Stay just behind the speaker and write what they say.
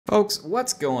Folks,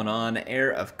 what's going on?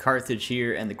 Heir of Carthage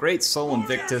here, and the great Sol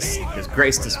Invictus has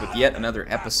graced us with yet another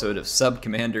episode of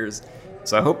Sub-Commanders.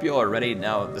 So I hope you all are ready.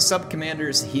 Now, the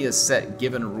Sub-Commanders, he has set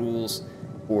given rules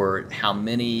for how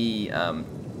many,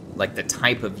 like the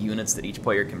type of units that each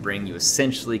player can bring. You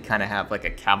essentially kind of have like a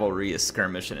cavalry, a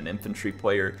skirmish, and an infantry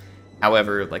player.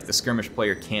 However, like the skirmish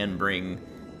player can bring,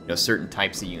 certain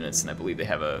types of units, and I believe they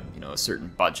have a, a certain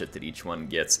budget that each one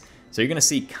gets. So you're going to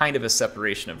see kind of a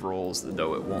separation of roles,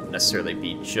 though it won't necessarily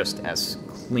be just as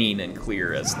clean and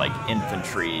clear as like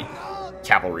infantry,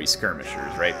 cavalry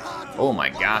skirmishers, right? Oh my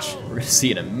gosh, we're going to see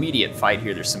an immediate fight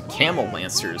here. There's some camel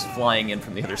lancers flying in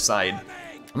from the other side.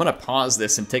 I'm going to pause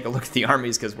this and take a look at the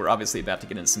armies because we're obviously about to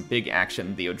get into some big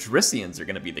action. The Odrysians are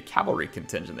going to be the cavalry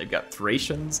contingent. They've got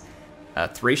Thracians,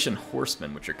 Thracian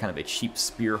horsemen, which are kind of a cheap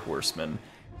spear horsemen.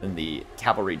 And the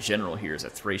cavalry general here is a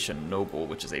Thracian noble,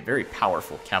 which is a very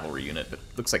powerful cavalry unit. But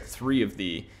it looks like 3 of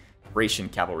the Thracian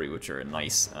cavalry, which are a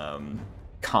nice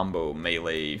combo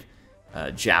melee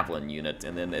javelin unit.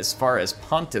 And then as far as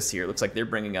Pontus here, it looks like they're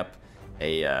bringing up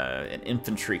an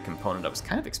infantry component. I was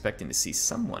kind of expecting to see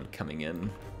someone coming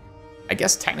in. I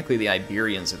guess technically the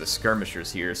Iberians are the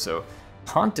skirmishers here, so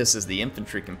Pontus as the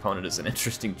infantry component is an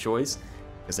interesting choice,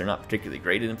 because they're not particularly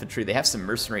great at infantry. They have some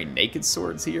mercenary naked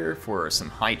swords here for some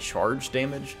high charge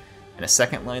damage. In a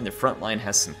second line, the front line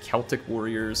has some Celtic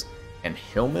warriors and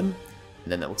hillmen.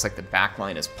 And then it looks like the back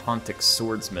line is Pontic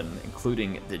swordsmen,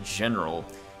 including the general.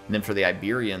 And then for the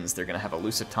Iberians, they're going to have a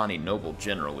Lusitani noble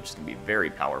general, which is going to be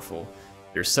very powerful.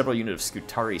 There's several units of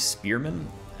Scutari spearmen.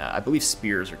 I believe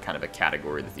spears are kind of a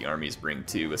category that the armies bring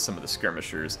too, with some of the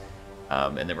skirmishers.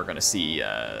 And then we're going to see,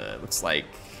 looks like,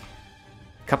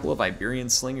 couple of Iberian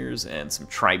slingers and some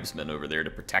tribesmen over there to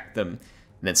protect them. And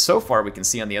then so far we can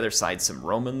see on the other side some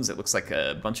Romans. It looks like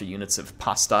a bunch of units of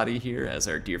Pastati here, as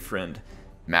our dear friend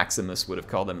Maximus would have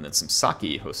called them, and then some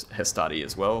Saki Hestati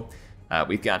as well.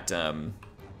 We've got the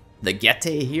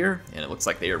Getae here, and it looks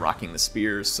like they are rocking the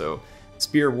spears. So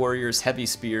spear warriors, heavy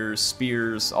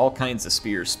spears, all kinds of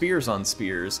spears on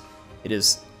spears. It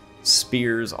is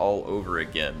spears all over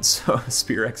again, so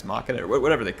spear ex machina, or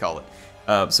whatever they call it.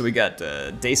 So we got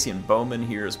Dacian bowmen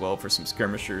here as well for some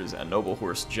skirmishers, a noble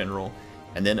horse general,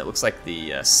 and then it looks like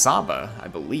the Saba, I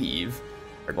believe,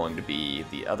 are going to be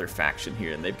the other faction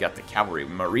here, and they've got the cavalry.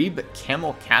 Marib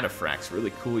Camel Cataphracts,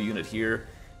 really cool unit here.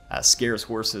 Scares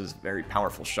horses, very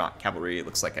powerful shot cavalry. It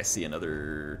looks like I see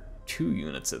another 2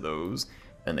 units of those,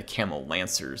 and the Camel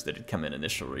Lancers that had come in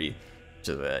initially, which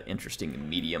is an interesting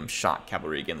medium shot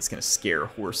cavalry, again, that's going to scare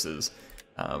horses.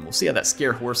 We'll see how that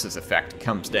scare horses effect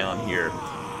comes down here.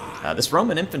 This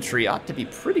Roman infantry ought to be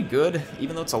pretty good,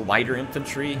 even though it's a lighter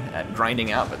infantry at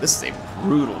grinding out, but this is a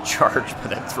brutal charge by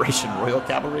that Thracian royal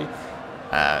cavalry.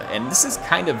 And this is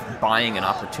kind of buying an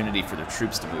opportunity for their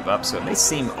troops to move up, so it may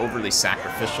seem overly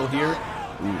sacrificial here.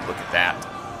 Ooh, look at that.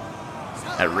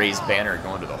 That raised banner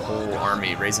going to the whole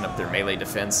army, raising up their melee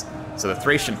defense. So the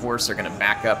Thracian horse are going to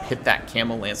back up, hit that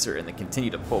camel lancer, and then continue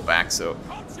to pull back. So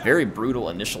very brutal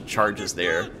initial charges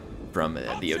there from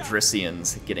the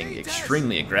Odrysians, getting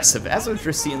extremely aggressive, as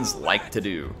Odrysians like to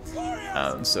do.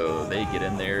 So they get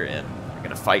in there and are going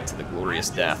to fight to the glorious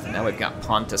death. And now we've got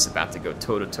Pontus about to go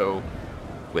toe-to-toe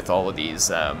with all of these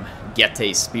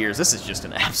Getae spears. This is just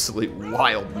an absolute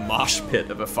wild mosh pit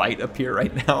of a fight up here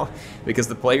right now, because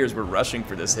the players were rushing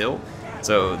for this hill.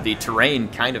 So the terrain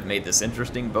kind of made this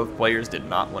interesting. Both players did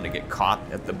not want to get caught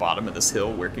at the bottom of this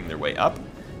hill working their way up.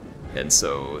 And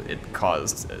so it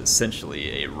caused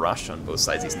essentially a rush on both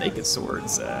sides. These naked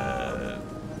swords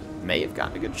may have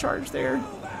gotten a good charge there.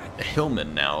 The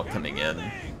hillmen now coming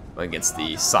in against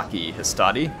the Saki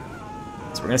Hestati.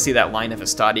 So we're going to see that line of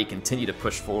Hestati continue to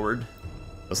push forward.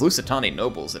 Those Lusitani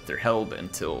nobles, if they're held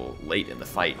until late in the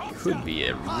fight, could be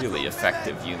a really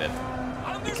effective unit,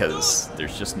 because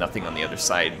there's just nothing on the other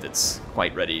side that's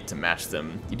quite ready to match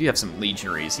them. You do have some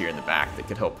legionaries here in the back that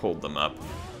could help hold them up.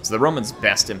 So the Romans'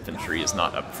 best infantry is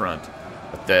not up front,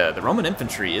 but the Roman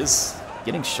infantry is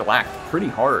getting shellacked pretty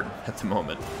hard at the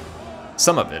moment.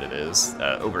 Some of it is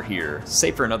over here,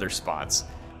 safer in other spots.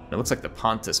 And it looks like the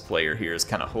Pontus player here is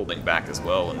kind of holding back as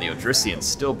well, and the Odrysians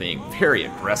still being very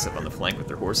aggressive on the flank with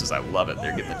their horses. I love it.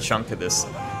 They're getting a chunk of this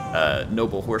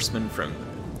noble horseman from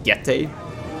Getae.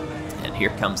 And here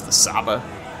comes the Saba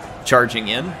charging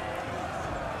in.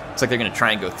 Looks like they're going to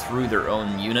try and go through their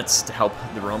own units to help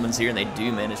the Romans here, and they do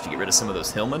manage to get rid of some of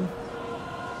those hillmen.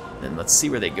 And let's see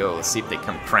where they go. Let's see if they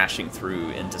come crashing through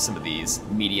into some of these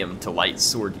medium to light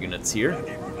sword units here.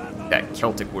 That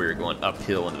Celtic warrior going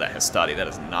uphill into that Hestati, that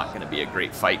is not going to be a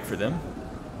great fight for them.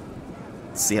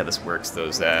 Let's see how this works.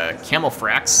 Those Camel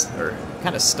Fracks are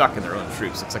kind of stuck in their own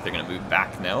troops. Looks like they're going to move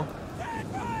back now.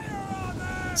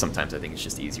 Sometimes I think it's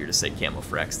just easier to say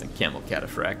Camelfrax than Camel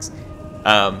Cataphracts.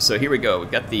 So here we go.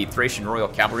 We've got the Thracian Royal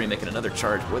Cavalry making another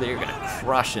charge. Boy, they're going to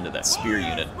crush into that spear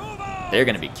unit. They're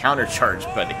going to be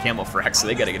countercharged by the Camelfrax, so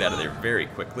they got to get out of there very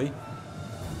quickly.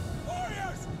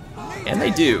 And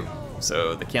they do.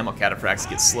 So the Camel Cataphracts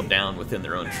get slowed down within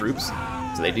their own troops.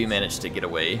 So they do manage to get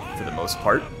away for the most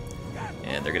part.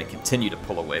 And they're going to continue to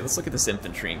pull away. Let's look at this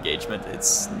infantry engagement.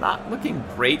 It's not looking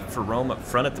great for Rome up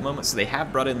front at the moment, so they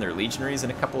have brought in their legionaries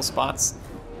in a couple of spots.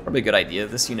 Probably a good idea.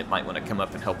 This unit might want to come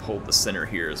up and help hold the center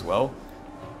here as well.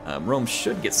 Rome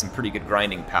should get some pretty good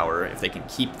grinding power if they can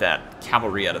keep that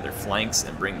cavalry out of their flanks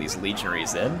and bring these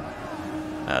legionaries in.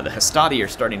 The Hastati are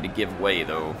starting to give way,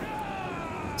 though.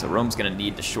 So Rome's going to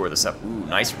need to shore this up. Ooh,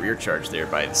 nice rear charge there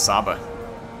by the Saba.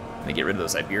 They get rid of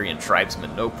those Iberian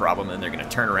tribesmen, no problem, and they're going to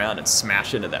turn around and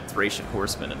smash into that Thracian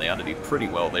horseman, and they ought to do pretty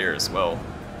well there as well.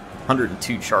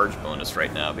 102 charge bonus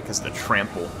right now because of the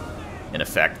trample in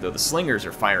effect, though the slingers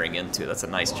are firing into. That's a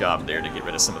nice job there to get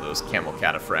rid of some of those Camel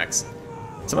Cataphracts.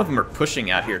 Some of them are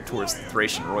pushing out here towards the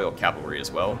Thracian Royal Cavalry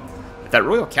as well. If that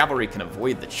Royal Cavalry can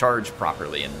avoid the charge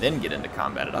properly and then get into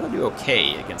combat, it ought to do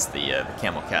okay against the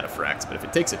Camel Cataphracts, but if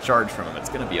it takes a charge from them, it's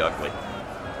going to be ugly.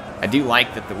 I do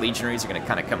like that the legionaries are going to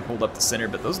kind of come hold up the center,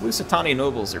 but those Lusitani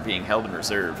nobles are being held in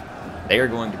reserve. They are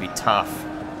going to be tough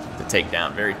to take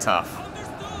down, very tough.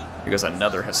 Here goes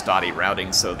another Hastati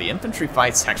routing, so the infantry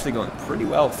fight's actually going pretty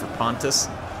well for Pontus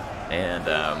and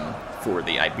for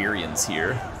the Iberians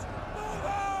here.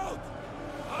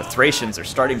 The Thracians are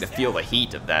starting to feel the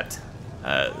heat of that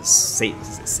Sabine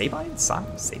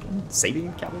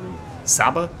cavalry?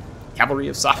 Saba? Cavalry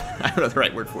of Saba? I don't know the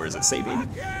right word for it. Is it Sabine?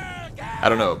 I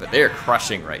don't know, but they're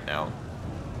crushing right now.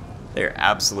 They're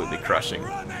absolutely crushing.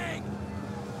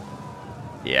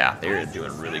 Yeah, they're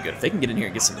doing really good. If they can get in here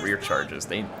and get some rear charges,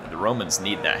 the Romans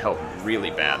need that help really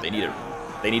bad. They need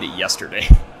it yesterday.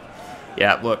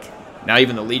 Yeah, look, now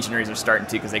even the legionaries are starting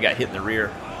to because they got hit in the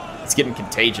rear. It's getting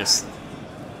contagious.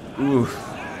 Ooh,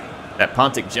 that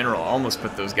Pontic general almost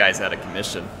put those guys out of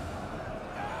commission.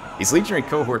 These legionary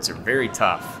cohorts are very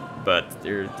tough, but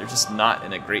they're just not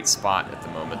in a great spot at the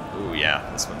moment. Ooh, yeah,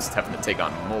 this one's having to take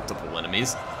on multiple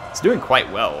enemies. It's doing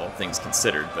quite well, all things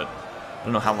considered, but I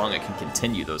don't know how long it can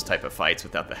continue those type of fights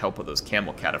without the help of those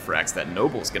Camel Cataphracts. That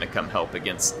noble's going to come help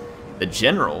against the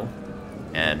general,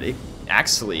 and it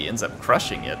actually ends up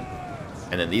crushing it.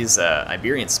 And then these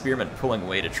Iberian spearmen pulling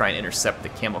away to try and intercept the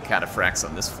Camel Cataphracts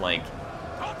on this flank.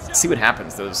 Let's see what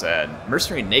happens. Those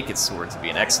mercenary naked swords would be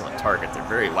an excellent target. They're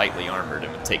very lightly armored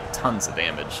and would take tons of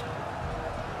damage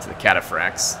to the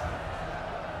Cataphracts.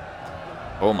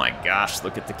 Oh my gosh,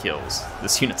 look at the kills.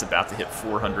 This unit's about to hit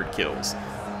 400 kills.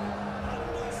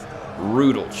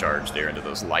 Brutal charge there into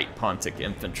those light Pontic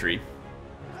infantry.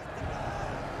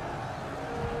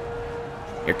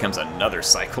 Here comes another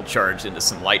cycle charge into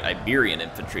some light Iberian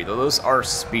infantry, though those are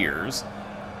spears.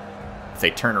 If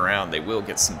they turn around, they will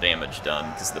get some damage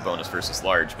done because of the bonus versus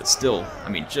large, but still, I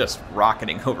mean, just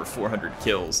rocketing over 400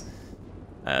 kills.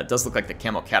 It does look like the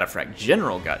Camel Cataphract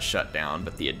general got shut down,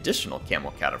 but the additional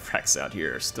Camel Cataphracts out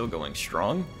here are still going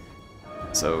strong.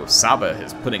 So Saba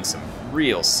is putting some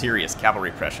real serious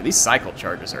cavalry pressure. These cycle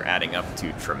charges are adding up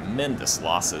to tremendous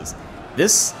losses.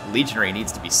 This legionary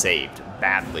needs to be saved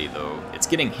badly, though. It's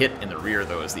getting hit in the rear,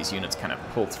 though, as these units kind of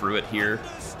pull through it here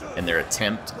in their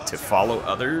attempt to follow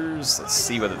others. Let's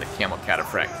see whether the Camel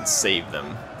Cataphract can save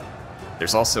them.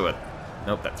 There's also a...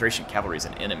 Nope, that Thracian cavalry is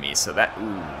an enemy, so that...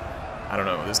 Ooh, I don't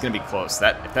know. This is going to be close.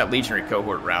 If that legionary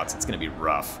cohort routes, it's going to be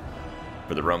rough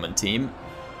for the Roman team.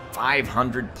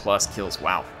 500 plus kills.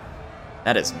 Wow.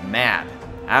 That is mad.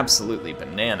 Absolutely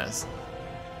bananas.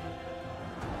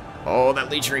 Oh, that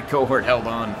legionary cohort held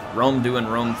on. Rome doing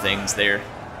Rome things there.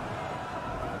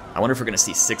 I wonder if we're going to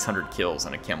see 600 kills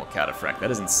on a Camel Cataphract.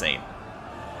 That is insane.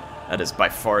 That is by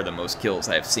far the most kills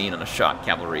I have seen on a shot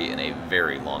cavalry in a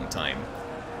very long time.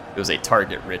 It was a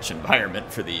target-rich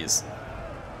environment for these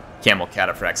Camel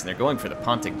Cataphracts, and they're going for the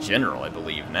Pontic general, I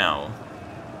believe, now.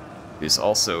 Who's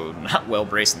also not well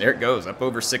braced, and there it goes, up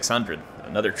over 600.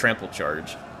 Another trample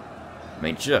charge. I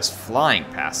mean, just flying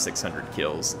past 600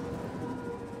 kills.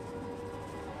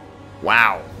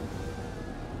 Wow.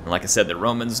 And like I said, the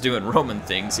Romans doing Roman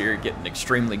things here, getting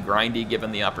extremely grindy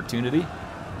given the opportunity.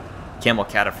 Camel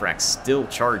Cataphracts still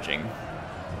charging.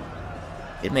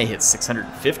 It may hit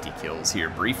 650 kills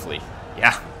here briefly.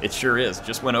 Yeah, it sure is.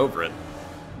 Just went over it.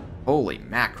 Holy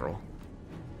mackerel.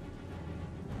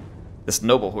 This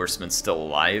noble horseman's still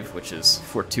alive, which is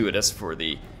fortuitous for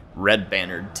the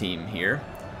red-bannered team here.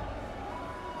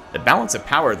 The balance of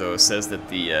power, though, says that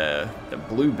the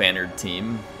blue-bannered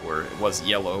team, or it was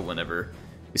yellow whenever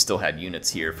We still had units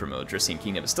here from Odrysian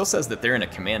Kingdom. It still says that they're in a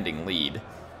commanding lead.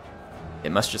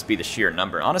 It must just be the sheer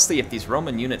number. Honestly, if these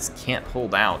Roman units can't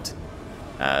hold out,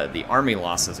 the army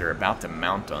losses are about to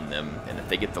mount on them, and if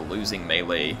they get the losing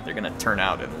melee, they're going to turn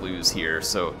out and lose here.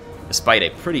 So despite a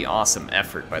pretty awesome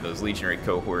effort by those legionary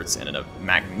cohorts and a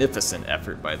magnificent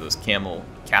effort by those camel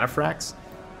cataphracts,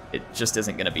 it just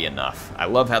isn't going to be enough. I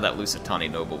love how that Lusitani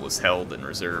noble was held in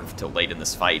reserve till late in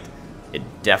this fight. It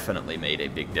definitely made a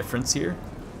big difference here.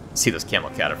 See those camel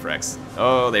cataphracts.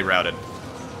 Oh, they routed.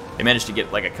 They managed to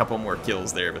get like a couple more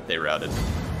kills there, but they routed.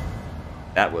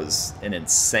 That was an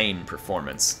insane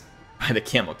performance by the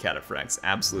camel cataphracts.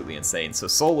 Absolutely insane. So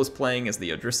Sol was playing as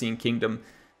the Odrysian Kingdom.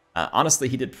 Honestly,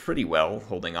 he did pretty well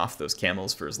holding off those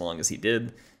camels for as long as he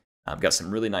did. Got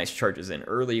some really nice charges in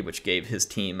early, which gave his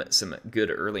team some good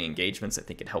early engagements. I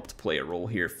think it helped play a role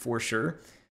here for sure.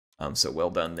 So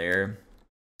well done there.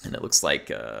 And it looks like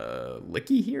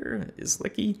Licky here is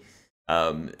Licky.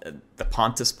 The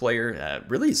Pontus player,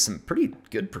 really some pretty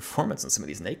good performance on some of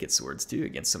these naked swords too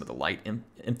against some of the light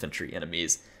infantry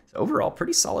enemies. So overall,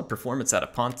 pretty solid performance out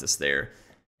of Pontus there.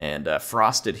 And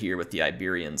Frosted here with the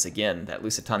Iberians. Again, that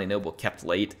Lusitani noble kept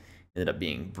late. Ended up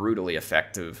being brutally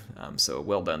effective. So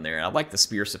well done there. I like the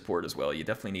spear support as well. You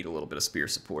definitely need a little bit of spear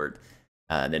support.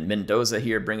 And then Mendoza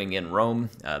here bringing in Rome.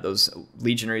 Those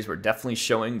legionaries were definitely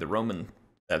showing the Roman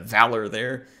valor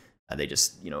there. They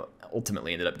just,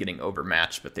 ultimately ended up getting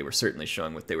overmatched, but they were certainly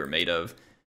showing what they were made of.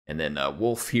 And then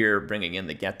Wolf here bringing in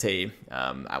the Getae.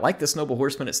 I like this noble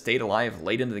horseman. It stayed alive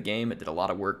late into the game. It did a lot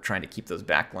of work trying to keep those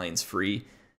back lines free.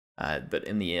 But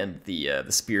in the end, the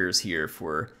spears here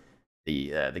for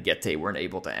the Getae weren't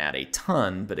able to add a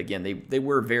ton. But again, they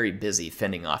were very busy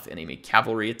fending off enemy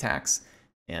cavalry attacks.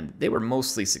 And they were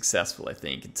mostly successful, I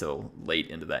think, until late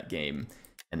into that game.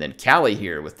 And then Callie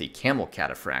here with the camel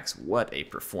cataphracts. What a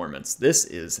performance. This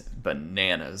is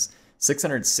bananas.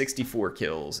 664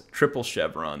 kills, triple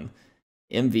chevron,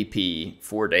 MVP,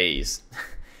 4 days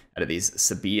out of these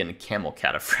Sabaean camel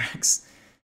cataphracts.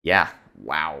 Yeah,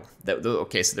 wow.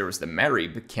 Okay, so there was the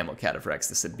Marib camel cataphracts,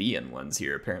 the Sabaean ones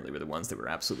here apparently were the ones that were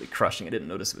absolutely crushing. I didn't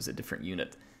notice it was a different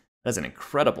unit. That's an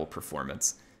incredible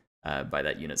performance by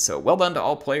that unit. So well done to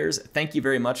all players. Thank you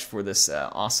very much for this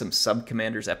awesome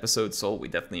Sub-Commanders episode, Sol. We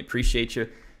definitely appreciate you.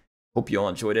 Hope you all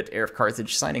enjoyed it. Heir of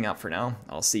Carthage signing out for now.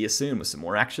 I'll see you soon with some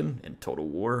more action in Total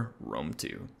War Rome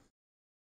 2.